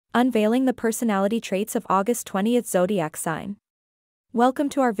Unveiling the personality traits of August 20th Zodiac Sign. Welcome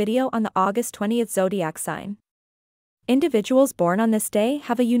to our video on the August 20th Zodiac Sign. Individuals born on this day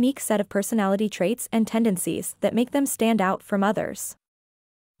have a unique set of personality traits and tendencies that make them stand out from others.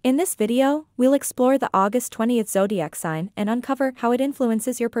 In this video, we'll explore the August 20th Zodiac Sign and uncover how it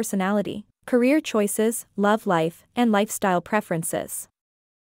influences your personality, career choices, love life, and lifestyle preferences.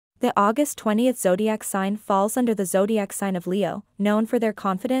 The August 20th Zodiac Sign falls under the Zodiac Sign of Leo, known for their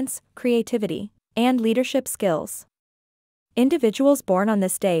confidence, creativity, and leadership skills. Individuals born on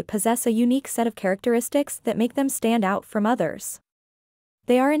this day possess a unique set of characteristics that make them stand out from others.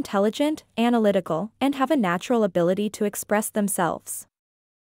 They are intelligent, analytical, and have a natural ability to express themselves.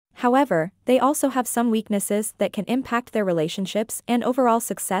 However, they also have some weaknesses that can impact their relationships and overall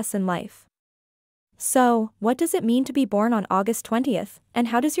success in life. So, what does it mean to be born on August 20th, and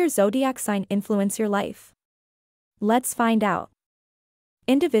how does your zodiac sign influence your life? Let's find out.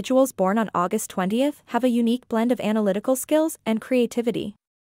 Individuals born on August 20th have a unique blend of analytical skills and creativity.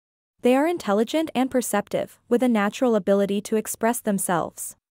 They are intelligent and perceptive, with a natural ability to express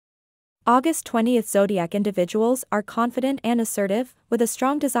themselves. August 20th zodiac individuals are confident and assertive, with a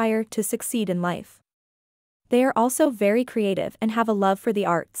strong desire to succeed in life. They are also very creative and have a love for the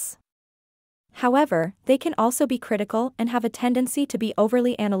arts. However, they can also be critical and have a tendency to be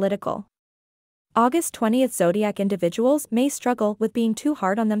overly analytical. August 20th zodiac individuals may struggle with being too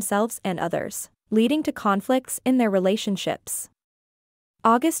hard on themselves and others, leading to conflicts in their relationships.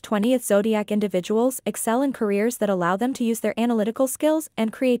 August 20th zodiac individuals excel in careers that allow them to use their analytical skills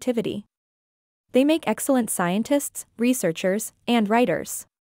and creativity. They make excellent scientists, researchers, and writers.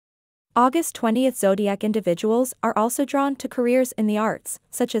 August 20th zodiac individuals are also drawn to careers in the arts,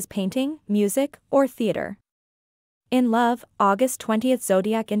 such as painting, music, or theater. In love, August 20th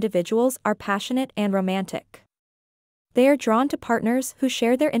zodiac individuals are passionate and romantic. They are drawn to partners who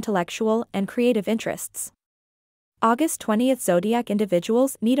share their intellectual and creative interests. August 20th zodiac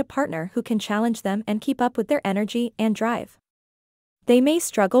individuals need a partner who can challenge them and keep up with their energy and drive. They may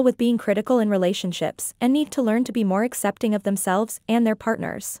struggle with being critical in relationships and need to learn to be more accepting of themselves and their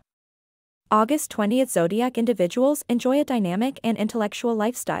partners. August 20th zodiac individuals enjoy a dynamic and intellectual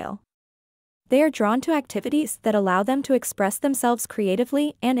lifestyle. They are drawn to activities that allow them to express themselves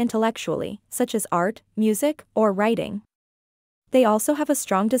creatively and intellectually, such as art, music, or writing. They also have a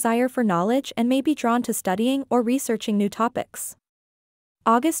strong desire for knowledge and may be drawn to studying or researching new topics.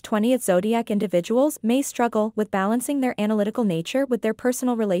 August 20th zodiac individuals may struggle with balancing their analytical nature with their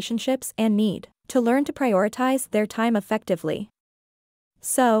personal relationships and need to learn to prioritize their time effectively.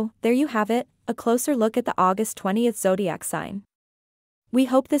 So, there you have it, a closer look at the August 20th zodiac sign. We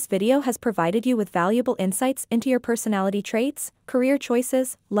hope this video has provided you with valuable insights into your personality traits, career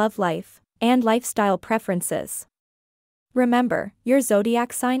choices, love life, and lifestyle preferences. Remember, your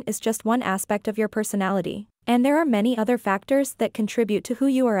zodiac sign is just one aspect of your personality, and there are many other factors that contribute to who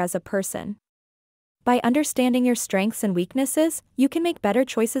you are as a person. By understanding your strengths and weaknesses, you can make better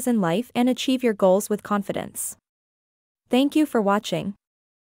choices in life and achieve your goals with confidence. Thank you for watching.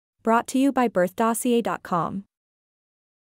 Brought to you by birthdossier.com.